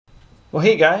Well,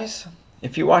 hey guys,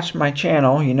 if you watch my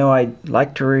channel, you know I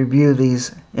like to review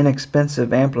these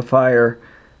inexpensive amplifier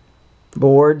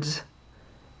boards,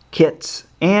 kits,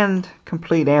 and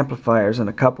complete amplifiers in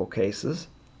a couple cases.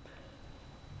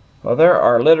 Well, there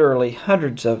are literally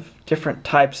hundreds of different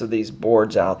types of these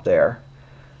boards out there,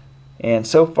 and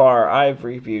so far I've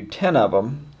reviewed 10 of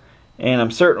them, and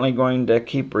I'm certainly going to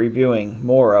keep reviewing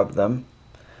more of them.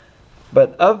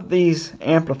 But of these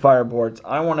amplifier boards,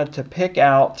 I wanted to pick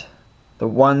out the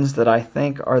ones that I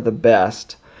think are the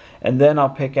best, and then I'll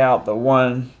pick out the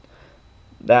one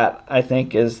that I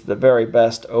think is the very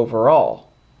best overall.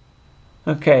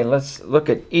 Okay, let's look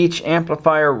at each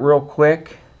amplifier real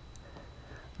quick.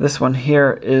 This one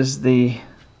here is the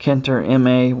Kenter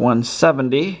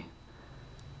MA170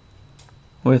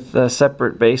 with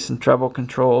separate bass and treble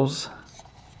controls.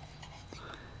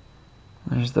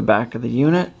 There's the back of the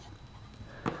unit.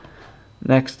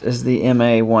 Next is the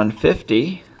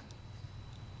MA150.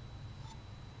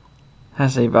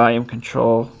 Has a volume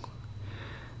control,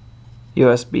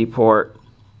 USB port,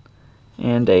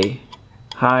 and a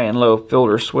high and low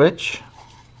filter switch.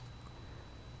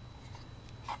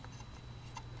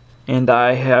 And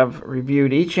I have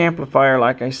reviewed each amplifier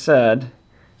like I said,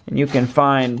 and you can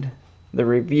find the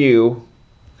review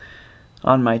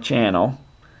on my channel.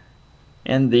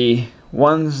 And the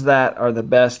ones that are the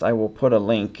best, I will put a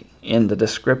link in the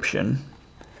description.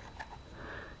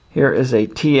 Here is a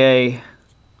TA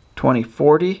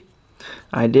 2040.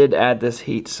 I did add this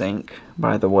heat sink,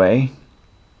 by the way.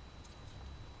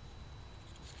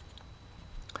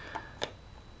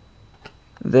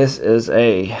 This is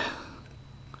a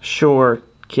Shure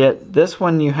kit. This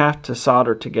one you have to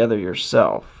solder together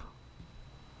yourself.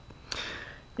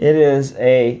 It is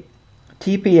a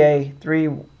TPA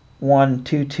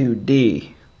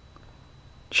 3122D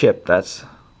chip that's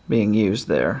being used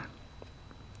there.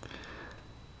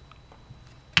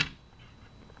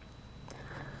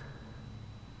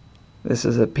 This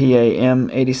is a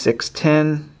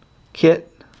PAM8610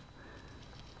 kit.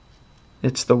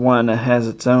 It's the one that has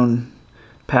its own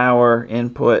power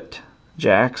input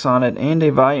jacks on it and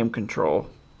a volume control.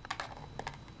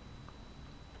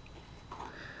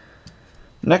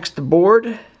 Next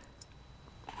board,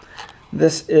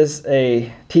 this is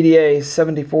a TDA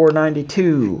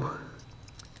 7492.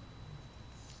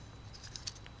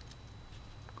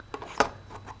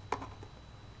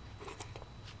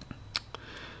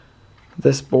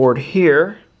 This board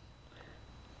here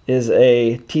is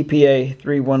a TPA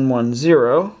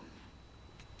 3110.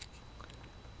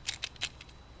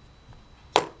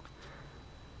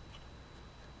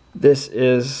 This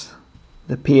is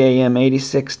the PAM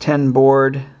 8610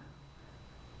 board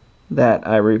that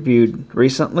I reviewed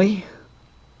recently.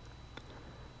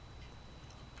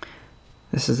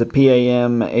 This is the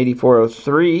PAM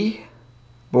 8403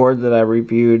 board that I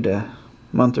reviewed a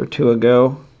month or two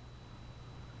ago.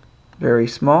 Very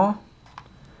small.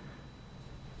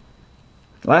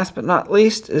 Last but not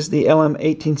least is the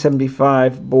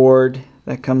LM1875 board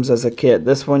that comes as a kit.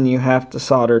 This one you have to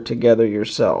solder together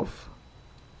yourself.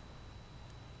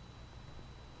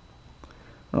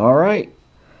 Alright,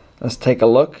 let's take a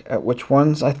look at which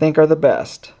ones I think are the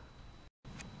best.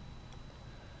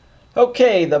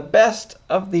 Okay, the best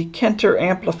of the Kenter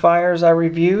amplifiers I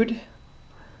reviewed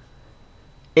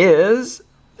is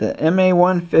the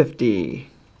MA150.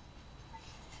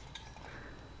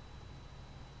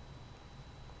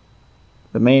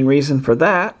 The main reason for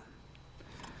that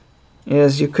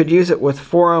is you could use it with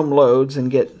 4 ohm loads and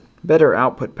get better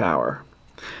output power.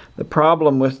 The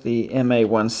problem with the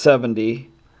MA170,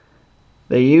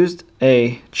 they used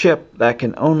a chip that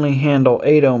can only handle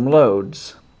 8 ohm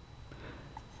loads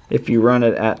if you run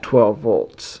it at 12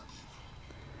 volts.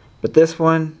 But this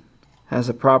one has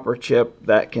a proper chip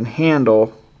that can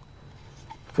handle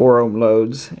 4 ohm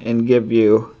loads and give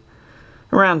you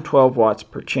around 12 watts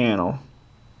per channel.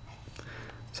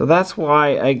 So that's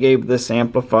why I gave this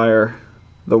amplifier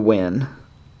the win.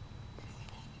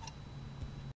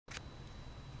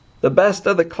 The best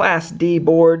of the Class D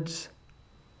boards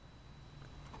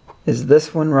is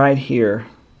this one right here,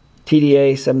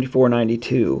 TDA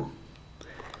 7492.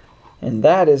 And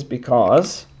that is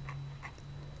because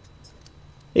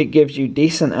it gives you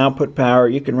decent output power.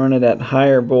 You can run it at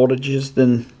higher voltages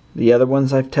than the other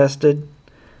ones I've tested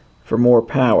for more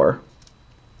power.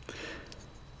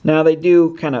 Now they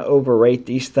do kind of overrate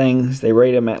these things. They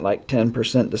rate them at like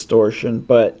 10% distortion,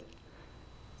 but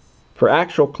for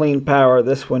actual clean power,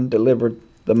 this one delivered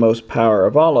the most power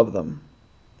of all of them.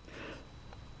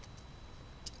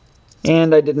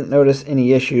 And I didn't notice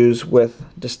any issues with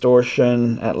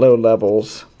distortion at low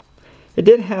levels. It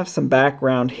did have some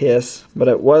background hiss, but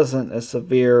it wasn't as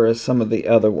severe as some of the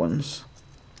other ones.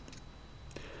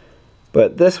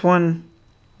 But this one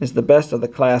is the best of the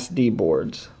Class D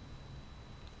boards.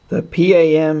 The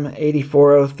PAM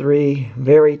 8403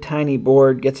 very tiny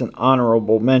board gets an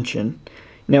honorable mention.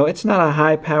 Now, it's not a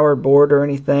high-powered board or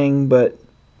anything, but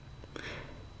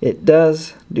it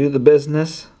does do the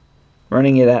business.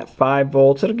 Running it at 5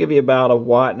 volts, it'll give you about 1.5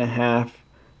 watts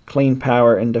clean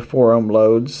power into 4 ohm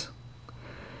loads.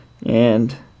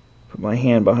 And put my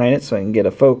hand behind it so I can get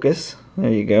a focus.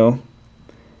 There you go.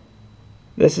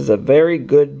 This is a very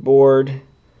good board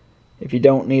if you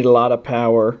don't need a lot of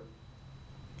power.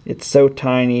 It's so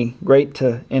tiny, great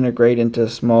to integrate into a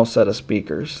small set of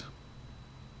speakers.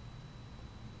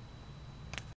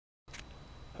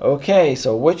 Okay,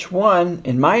 so which one,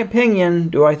 in my opinion,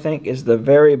 do I think is the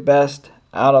very best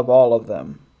out of all of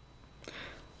them?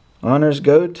 Honors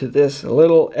go to this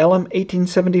little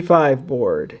LM1875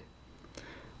 board.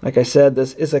 Like I said,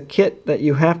 this is a kit that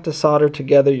you have to solder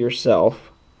together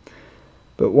yourself.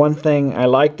 But one thing I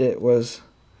liked it was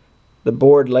the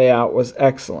board layout was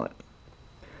excellent.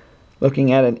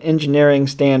 Looking at an engineering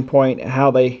standpoint,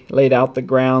 how they laid out the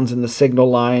grounds and the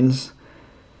signal lines.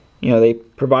 You know, they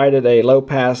provided a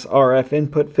low-pass RF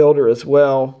input filter as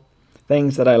well.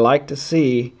 Things that I like to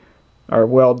see are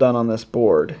well done on this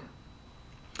board.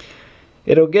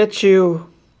 It'll get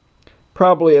you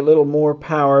probably a little more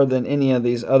power than any of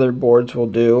these other boards will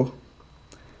do.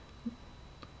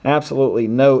 Absolutely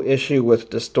no issue with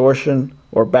distortion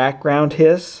or background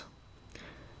hiss.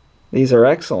 These are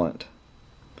excellent.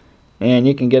 And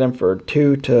you can get them for $2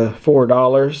 to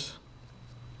 $4.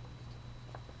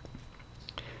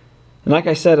 And like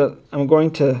I said, I'm going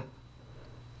to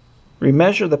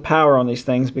remeasure the power on these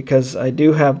things because I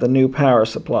do have the new power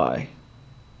supply.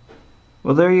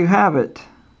 Well, there you have it.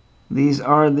 These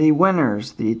are the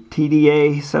winners. The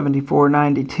TDA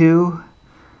 7492,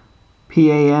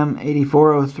 PAM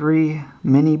 8403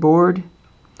 mini board,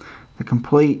 the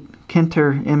complete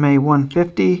Kinter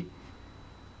MA150,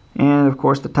 and of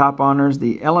course the top honors,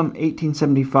 the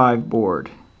LM1875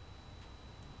 board.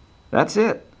 That's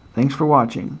it. Thanks for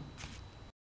watching.